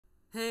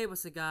Hey,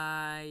 what's up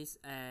guys,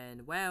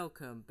 and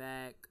welcome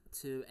back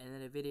to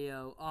another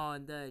video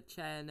on the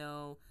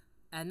channel.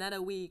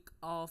 Another week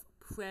of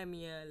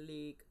Premier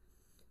League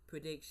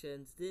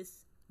predictions.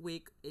 This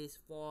week is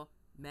for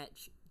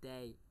match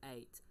day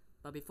 8.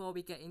 But before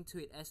we get into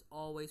it, as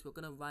always, we're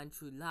gonna run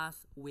through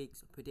last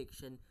week's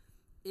prediction.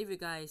 If you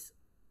guys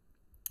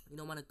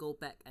want to go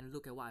back and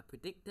look at what I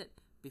predicted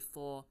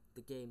before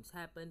the games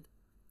happened,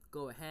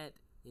 go ahead.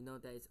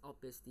 There is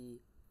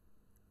obviously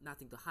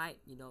nothing to hide.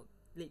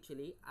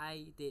 Literally,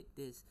 I did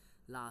this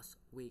last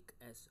week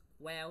as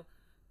well.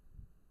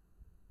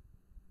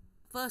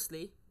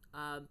 Firstly,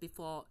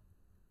 before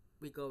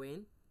we go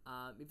in,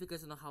 if you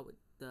guys don't know how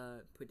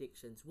the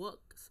predictions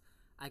works,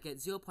 I get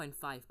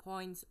 0.5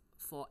 points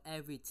for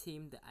every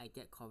team that I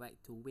get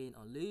correct to win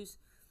or lose.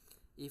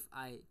 If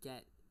I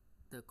get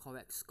the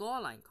correct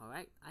scoreline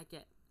correct, I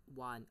get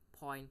 1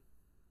 point.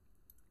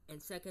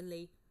 And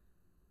secondly,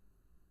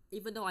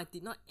 even though I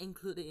did not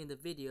include it in the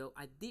video,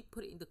 I did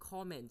put it in the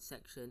comment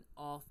section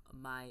of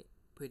my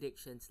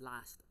predictions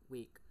last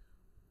week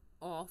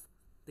of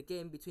the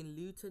game between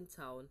Luton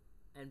Town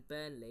and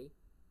Burnley,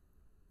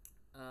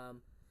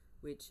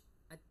 which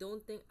I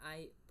don't think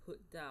I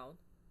put down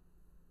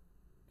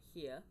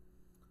here,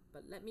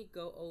 but let me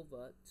go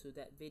over to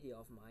that video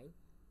of mine.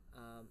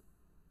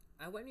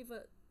 I went with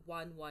a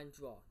 1-1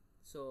 draw,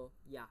 so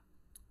yeah,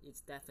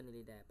 it's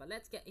definitely there. But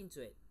let's get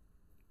into it.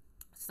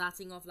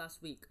 Starting off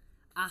last week,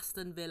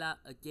 Aston Villa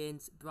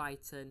against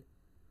Brighton.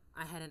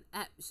 I had an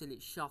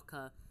absolute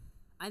shocker.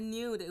 I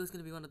knew that it was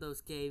going to be one of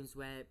those games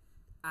where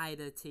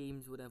either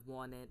teams would have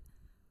won it.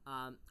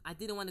 I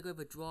didn't want to go with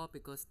a draw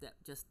because that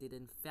just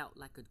didn't felt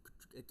like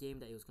a game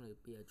that it was going to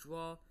be a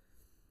draw.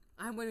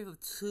 I went with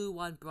a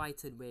 2-1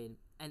 Brighton win.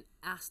 And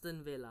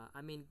Aston Villa,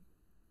 I mean,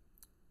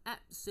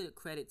 absolute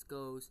credits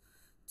goes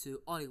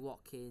to Ollie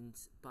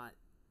Watkins, but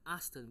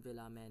Aston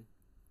Villa, man,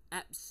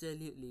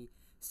 absolutely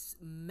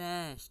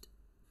smashed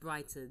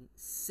Brighton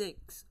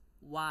 6-1.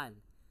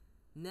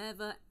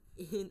 Never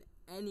in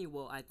any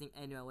world I think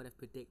anyone would have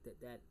predicted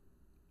that.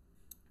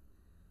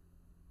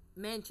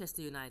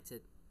 Manchester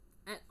United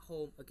at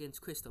home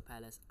against Crystal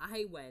Palace.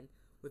 I went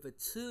with a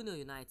 2-0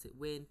 United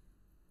win,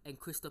 and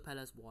Crystal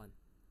Palace won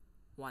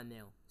 1-0.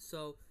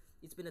 So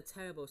it's been a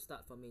terrible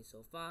start for me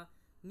so far.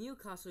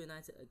 Newcastle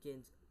United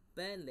against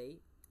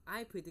Burnley.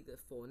 I predicted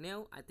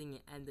 4-0. I think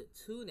it ended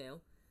 2-0.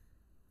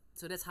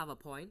 So that's half a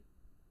point.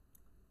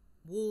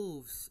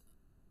 Wolves.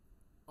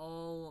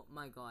 Oh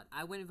my god.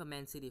 I went with a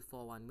Man City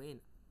 4-1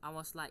 win. I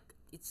was like,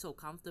 it's so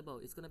comfortable.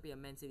 It's going to be a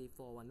Man City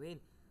 4-1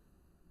 win.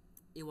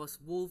 It was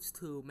Wolves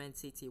 2, Man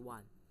City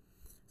 1.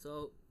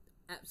 So,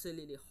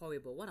 absolutely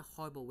horrible. What a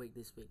horrible week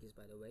this week is,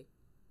 by the way.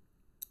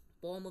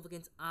 Bournemouth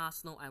against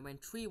Arsenal. I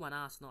went 3-1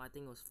 Arsenal. I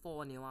think it was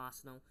 4-0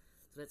 Arsenal.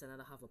 So that's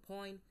another half a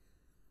point.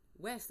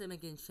 West Ham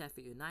against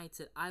Sheffield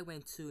United. I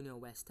went 2-0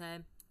 West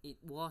Ham. It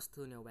was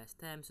 2-0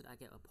 West Ham, so I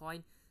get a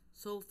point.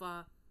 So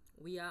far,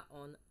 we are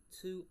on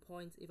 2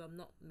 points, if I'm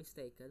not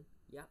mistaken.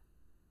 Yeah.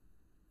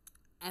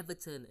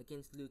 Everton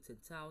against Luton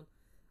Town.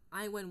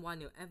 I went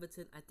 1-0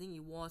 Everton. I think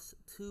it was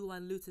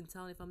 2-1 Luton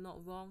Town, if I'm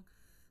not wrong.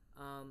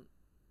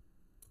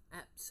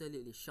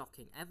 Absolutely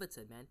shocking.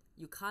 Everton, man.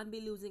 You can't be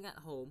losing at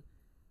home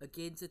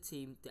against a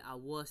team that are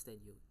worse than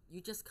you. You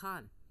just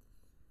can't.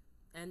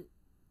 And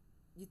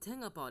you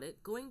think about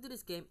it, going to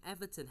this game,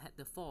 Everton had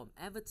the form.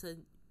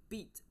 Everton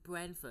beat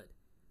Brentford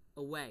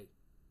away.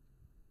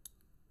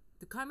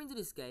 To come into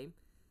this game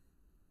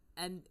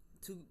and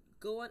to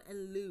go on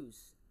and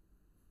lose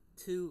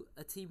to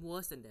a team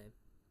worse than them,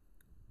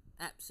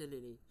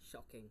 absolutely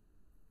shocking.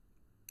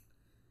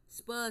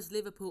 Spurs,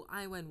 Liverpool,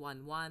 I went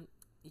 1-1.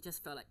 It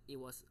just felt like it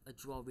was a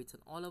draw written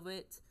all of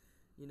it.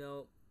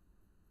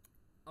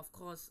 Of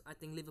course, I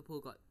think Liverpool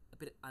got a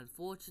bit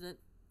unfortunate.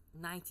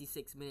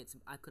 96 minutes,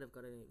 I could have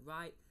gotten it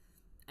right.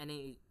 And then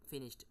it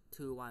finished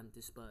 2-1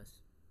 to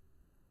Spurs.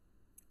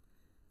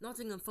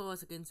 Nottingham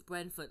Forest against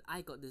Brentford.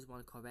 I got this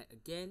one correct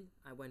again.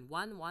 I went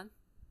 1-1.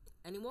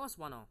 And it was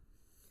 1-0.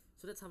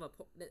 So that's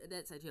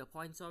actually a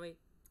point, sorry.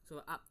 So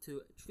we're up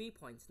to 3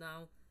 points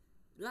now.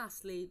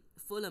 Lastly,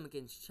 Fulham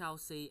against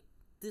Chelsea.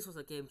 This was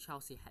a game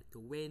Chelsea had to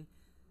win.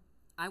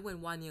 I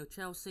went 1-0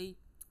 Chelsea.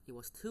 It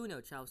was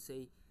 2-0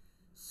 Chelsea.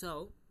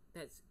 So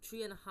that's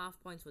 3.5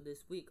 points for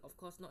this week. Of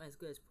course, not as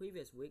good as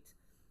previous weeks.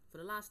 For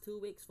the last 2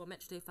 weeks, for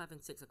Matchday 5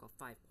 and 6, I got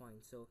 5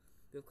 points. So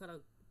we've kind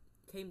of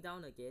came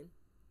down again.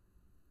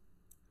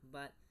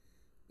 But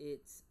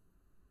it's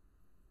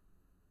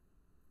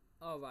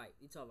alright.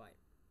 It's alright.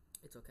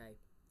 It's okay.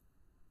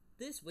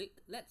 This week,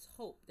 let's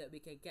hope that we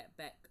can get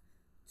back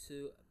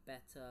to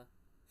better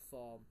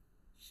form,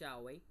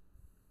 shall we?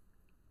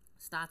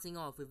 Starting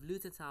off with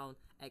Luton Town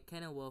at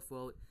Kenilworth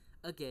Road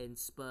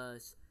against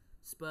Spurs.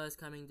 Spurs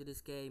coming to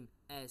this game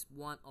as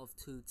one of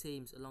 2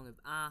 teams, along with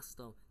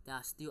Arsenal, that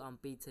are still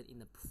unbeaten in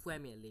the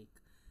Premier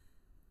League.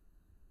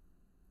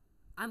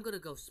 I'm going to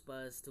go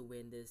Spurs to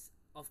win this,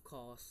 of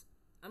course.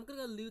 I'm going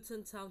to go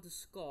Luton Town to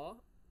score,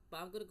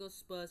 but I'm going to go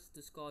Spurs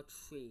to score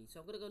 3.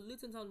 So I'm going to go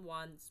Luton Town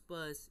 1,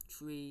 Spurs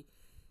 3.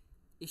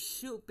 It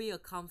should be a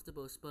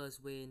comfortable Spurs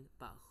win,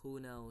 but who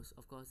knows?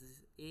 Of course,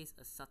 this is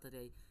a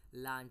Saturday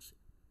lunch,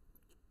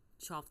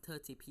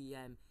 12:30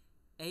 p.m.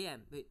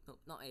 a.m. Wait, no,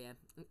 not a.m.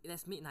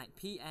 That's midnight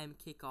p.m.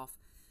 kickoff.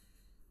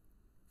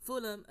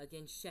 Fulham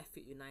against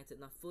Sheffield United.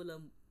 Now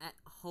Fulham at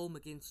home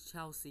against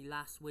Chelsea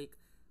last week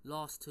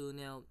lost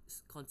 2-0,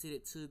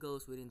 conceded 2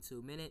 goals within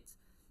 2 minutes.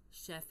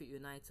 Sheffield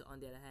United on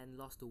the other hand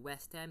lost to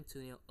West Ham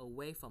 2-0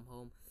 away from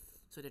home.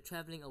 So they're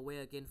travelling away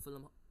again,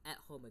 Fulham at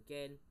home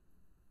again.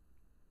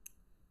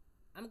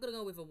 I'm going to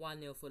go with a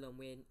 1-0 Fulham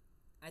win.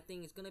 I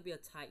think it's going to be a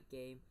tight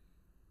game,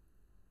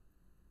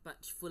 but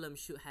Fulham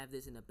should have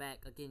this in the bag.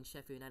 Again,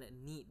 Sheffield United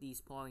need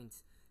these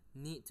points,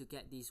 need to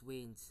get these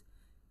wins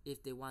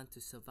if they want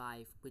to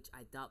survive, which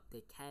I doubt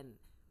they can.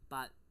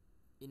 But,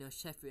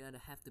 Sheffield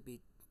United have to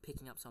be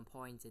picking up some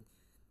points, and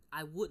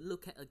I would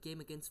look at a game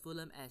against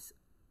Fulham as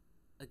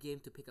a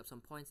game to pick up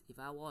some points if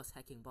I was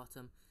hacking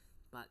bottom,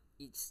 but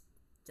it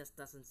just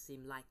doesn't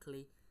seem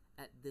likely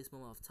at this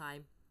moment of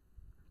time.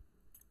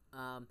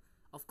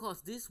 Of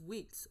course, this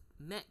week's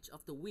match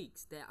of the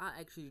weeks, there are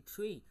actually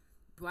 3.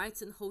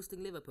 Brighton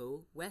hosting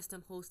Liverpool, West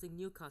Ham hosting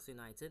Newcastle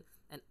United,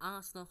 and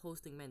Arsenal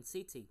hosting Man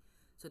City.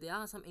 So there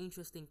are some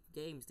interesting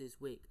games this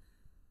week.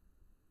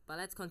 But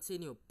let's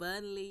continue.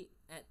 Burnley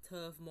at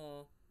Turf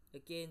Moor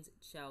against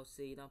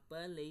Chelsea. Now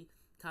Burnley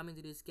coming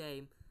to this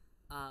game,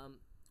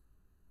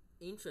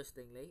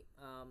 interestingly,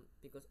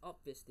 because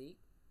obviously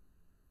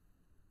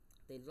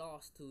they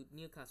lost to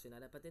Newcastle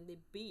United, but then they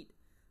beat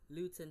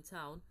Luton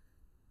Town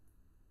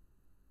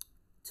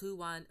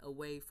 2-1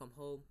 away from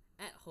home,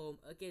 at home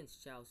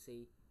against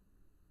Chelsea.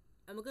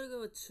 And we're going to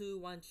go with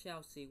 2-1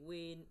 Chelsea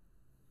win.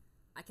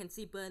 I can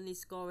see Burnley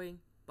scoring,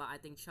 but I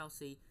think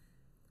Chelsea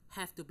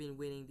have to be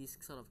winning these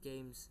sort of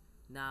games.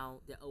 Now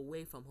they're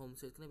away from home,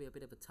 so it's going to be a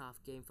bit of a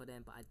tough game for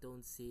them, but I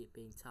don't see it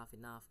being tough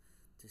enough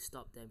to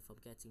stop them from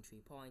getting 3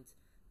 points.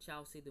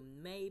 Chelsea to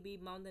maybe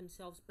mount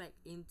themselves back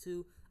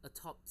into a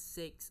top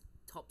 6,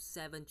 top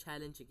 7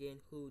 challenge again,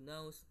 who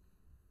knows.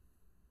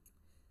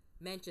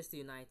 Manchester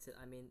United,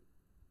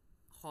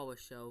 horror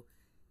show.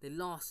 They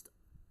lost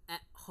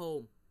at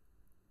home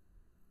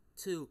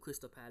to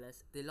Crystal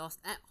Palace. They lost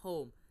at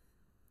home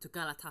to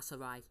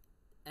Galatasaray.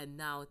 And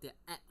now they're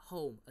at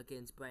home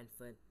against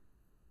Brentford.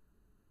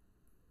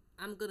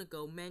 I'm going to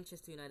go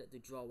Manchester United to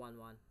draw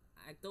 1-1.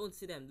 I don't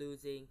see them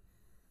losing.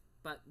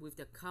 But with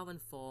their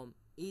current form,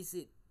 is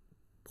it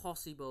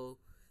possible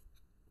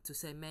to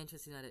say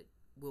Manchester United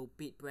will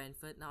beat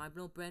Brentford? Now, I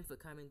know Brentford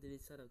coming to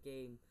this sort of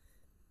game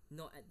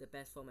not at the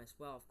best form as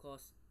well, of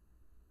course.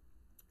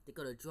 They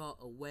got a draw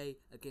away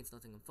against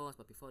Nottingham Forest,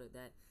 but before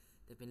that,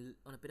 they've been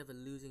on a bit of a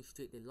losing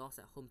streak. They lost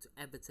at home to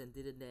Everton,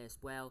 didn't they, as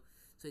well?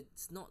 So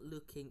it's not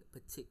looking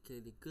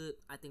particularly good.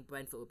 I think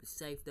Brentford will be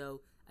safe,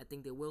 though. I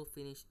think they will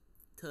finish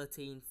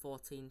 13th,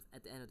 14th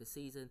at the end of the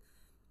season.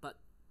 But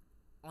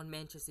on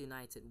Manchester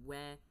United,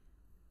 where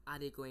are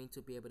they going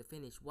to be able to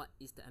finish? What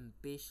is the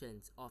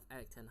ambitions of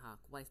Erik ten Hag?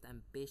 What is the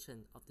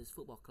ambition of this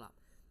football club?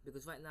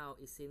 Because right now,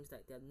 it seems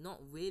like they're not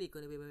really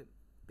going to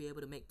be able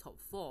to make top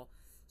 4.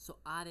 So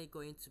are they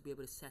going to be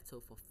able to settle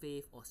for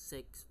 5th or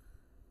 6th?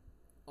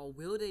 Or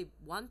will they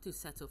want to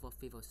settle for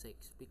 5th or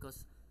 6th?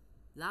 Because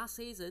last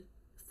season,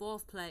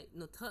 3rd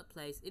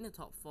place in the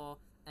top 4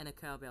 and a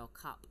Carabao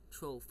Cup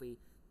trophy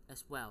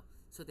as well.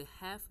 So they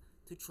have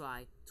to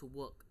try to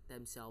work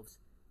themselves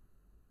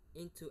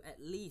into at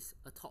least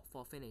a top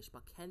 4 finish.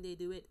 But can they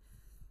do it?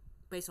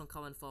 Based on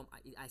current form,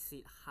 I see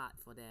it hard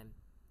for them.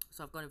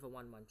 So I've gone in for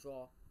 1-1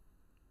 draw.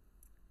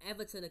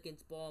 Everton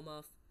against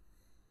Bournemouth.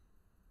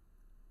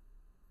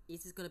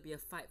 Is this going to be a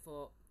fight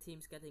for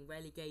teams getting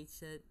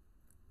relegated?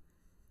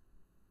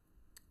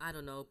 I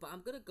don't know, but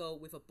I'm going to go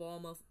with a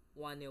Bournemouth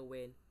 1-0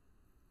 win.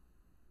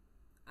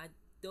 I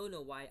don't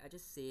know why, I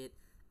just see it.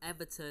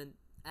 Everton,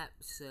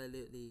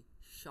 absolutely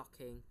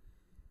shocking.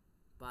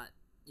 But,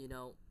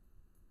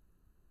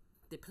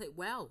 they played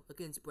well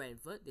against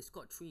Brentford. They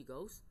scored 3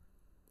 goals.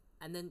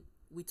 And then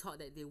we thought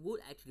that they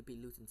would actually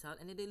beat Luton Town.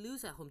 And then they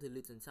lose at home to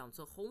Luton Town.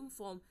 So home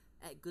form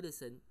at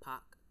Goodison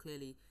Park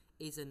clearly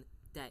isn't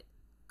that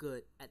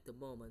good at the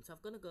moment. So I'm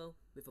going to go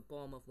with a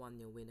Bournemouth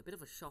 1-0 win. A bit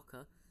of a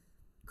shocker.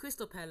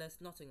 Crystal Palace,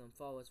 Nottingham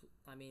Forest.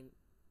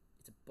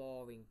 It's a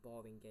boring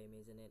game,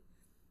 isn't it?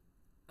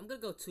 I'm going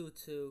to go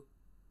 2-2.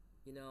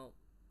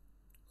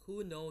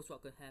 Who knows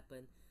what could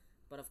happen.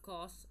 But of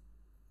course,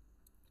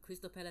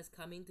 Crystal Palace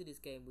come into this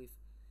game with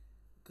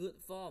good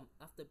form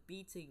after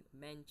beating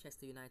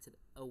Manchester United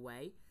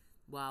away,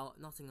 while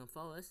Nottingham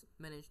Forest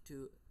managed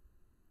to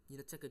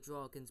take a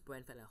draw against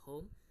Brentford at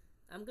home.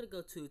 I'm going to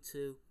go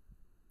 2-2.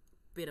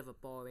 Bit of a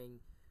boring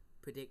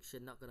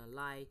prediction, not gonna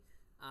lie.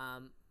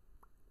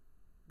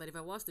 But if I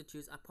was to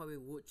choose, I probably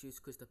would choose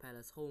Crystal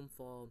Palace home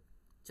form,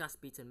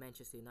 just beaten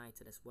Manchester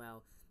United as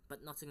well.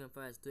 But Nottingham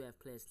Forest do have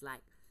players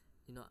like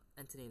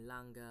Anthony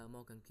Elanga,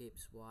 Morgan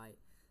Gibbs White,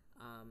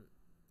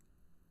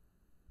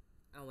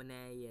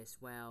 Awane as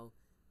well,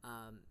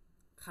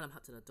 Callum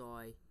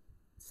Hudson-Odoi,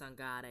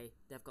 Sangare.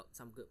 They've got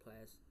some good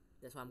players.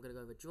 That's why I'm gonna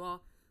go with a draw.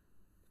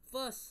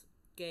 First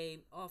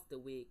game of the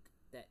week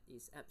that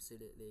is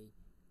absolutely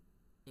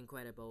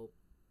incredible.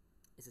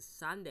 It's a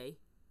Sunday,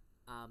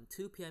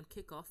 2 p.m.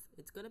 kickoff.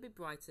 It's gonna be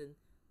Brighton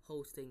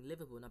hosting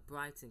Liverpool. Now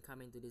Brighton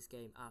coming to this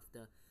game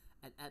after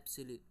an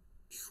absolute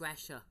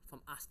treasure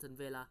from Aston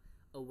Villa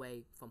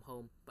away from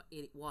home, but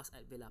it was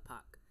at Villa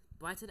Park.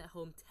 Brighton at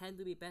home tend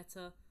to be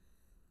better.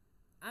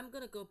 I'm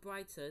gonna go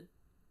Brighton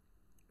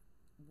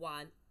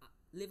 1,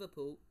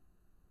 Liverpool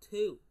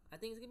 2. I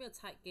think it's gonna be a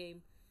tight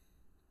game,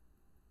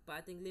 but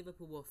I think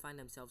Liverpool will find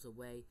themselves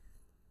away.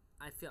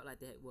 I felt like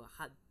they were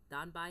hard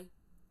done by.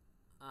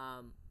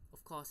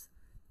 Of course,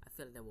 I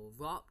felt like they were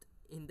robbed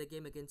in the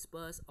game against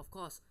Spurs. Of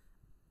course,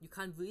 you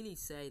can't really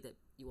say that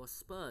it was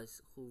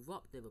Spurs who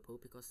robbed Liverpool,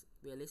 because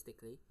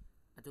realistically,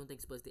 I don't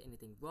think Spurs did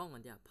anything wrong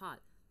on their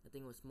part. I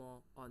think it was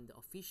more on the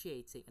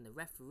officiating and the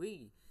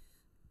referee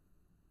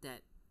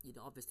that, you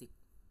know, obviously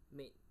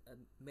made a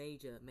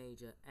major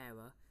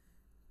error.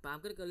 But I'm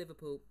gonna go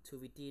Liverpool to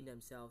redeem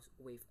themselves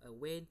with a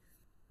win.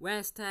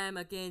 West Ham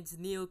against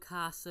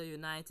Newcastle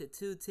United.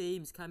 Two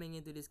teams coming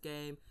into this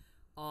game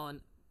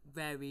on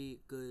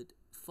very good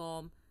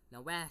form.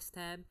 Now West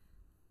Ham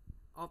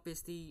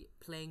obviously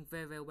playing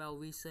very well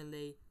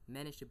recently,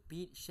 managed to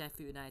beat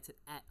Sheffield United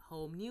at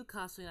home.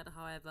 Newcastle United,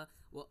 however,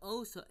 were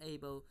also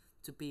able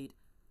to beat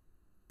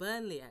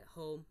Burnley at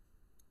home.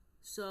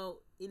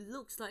 So it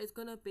looks like it's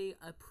gonna be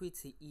a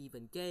pretty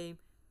even game.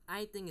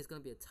 I think it's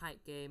gonna be a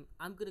tight game.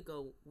 I'm gonna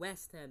go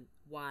West Ham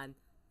 1,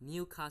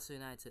 Newcastle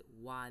United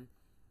 1.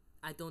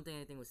 I don't think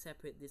anything will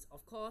separate this.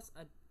 Of course,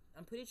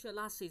 I'm pretty sure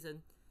last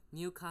season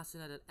Newcastle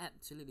United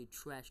absolutely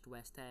trashed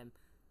West Ham,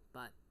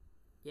 but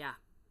yeah.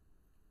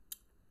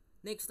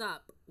 Next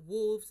up,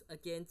 Wolves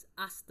against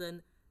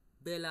Aston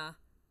Villa.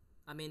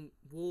 I mean,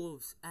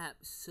 Wolves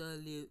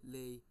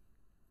absolutely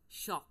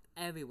shocked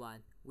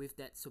everyone with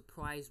that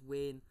surprise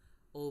win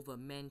over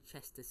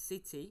Manchester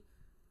City.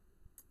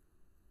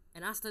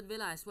 And Aston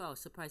Villa as well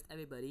surprised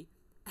everybody,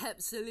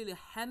 absolutely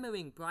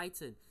hammering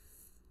Brighton.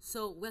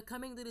 So we're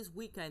coming to this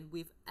weekend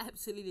with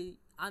absolutely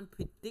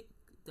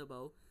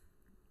unpredictable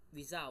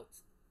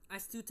results. I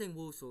still think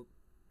Wolves will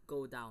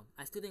go down.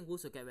 I still think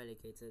Wolves will get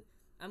relegated.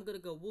 I'm gonna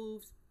go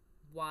Wolves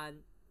 1,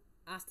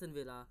 Aston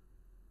Villa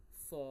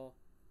 4.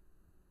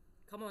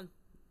 Come on,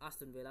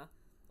 Aston Villa.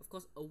 Of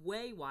course,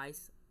 away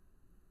wise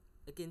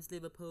against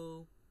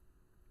Liverpool,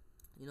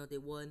 you know, they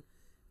weren't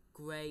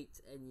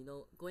great, and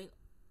going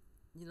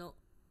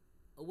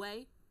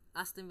away,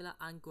 Aston Villa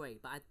aren't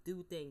great, but I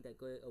do think that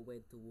going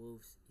away to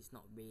Wolves is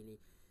not really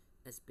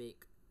as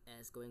big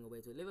as going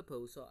away to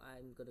Liverpool. So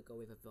I'm gonna go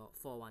with a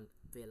 4-1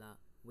 Villa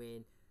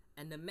win.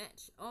 And the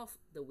match of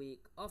the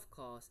week, of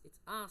course, it's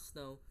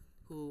Arsenal,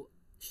 who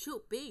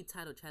should be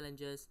title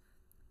challengers,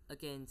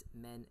 against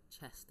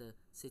Manchester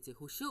City,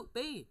 who should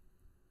be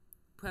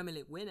Premier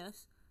League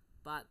winners.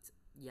 But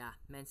yeah,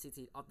 Man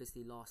City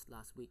obviously lost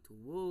last week to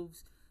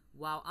Wolves,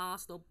 while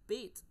Arsenal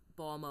beat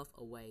Bournemouth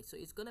away. So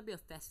it's going to be a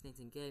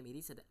fascinating game. It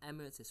is at the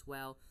Emirates as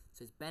well,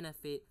 so it's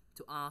benefit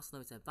to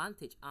Arsenal, it's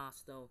advantage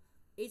Arsenal.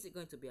 Is it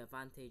going to be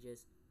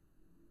advantageous?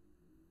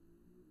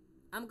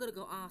 I'm going to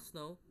go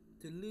Arsenal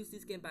to lose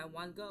this game by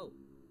 1 goal.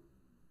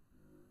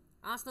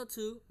 Arsenal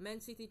 2, Man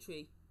City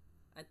 3.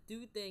 I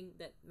do think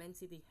that Man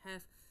City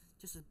have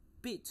just a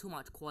bit too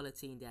much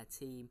quality in their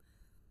team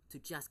to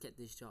just get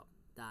this job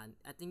done.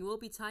 I think it will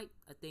be tight.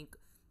 I think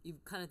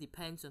it kind of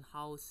depends on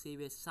how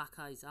serious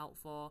Saka is out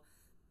for,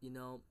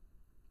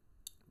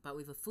 But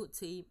with a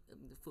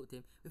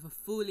with a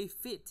fully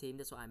fit team,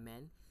 that's what I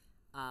meant.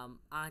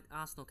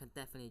 Arsenal can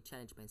definitely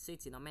challenge Man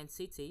City. Now, Man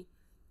City,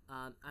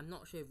 I'm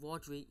not sure if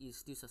Rodri is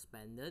still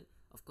suspended.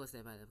 Of course,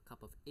 they've had a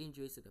couple of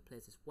injuries to the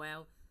players as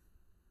well.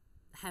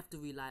 Have to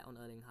rely on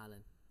Erling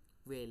Haaland,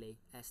 really,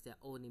 as their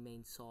only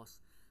main source.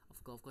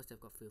 Of course, they've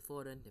got Phil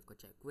Foden, they've got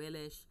Jack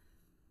Grealish.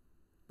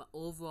 But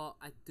overall,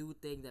 I do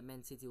think that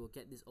Man City will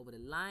get this over the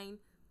line.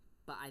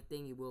 But I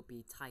think it will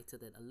be tighter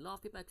than a lot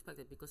of people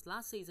expected, because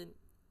last season,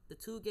 the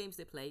 2 games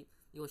they played,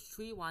 it was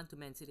 3-1 to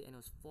Man City and it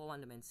was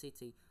 4-1 to Man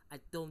City. I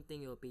don't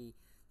think it will be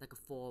like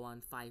a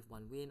 4-1,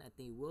 5-1 win. I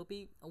think it will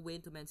be a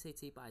win to Man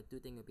City, but I do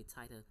think it will be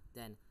tighter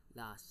than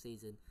last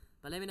season.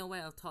 But let me know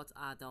what your thoughts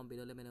are down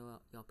below. Let me know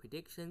your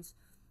predictions.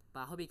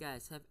 But I hope you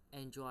guys have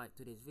enjoyed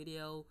today's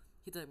video.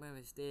 Hit the like button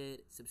if you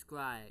did,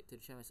 subscribe to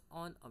the channel if it's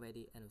on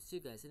already, and I'll see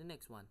you guys in the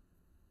next one.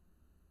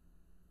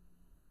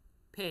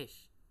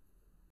 Peace.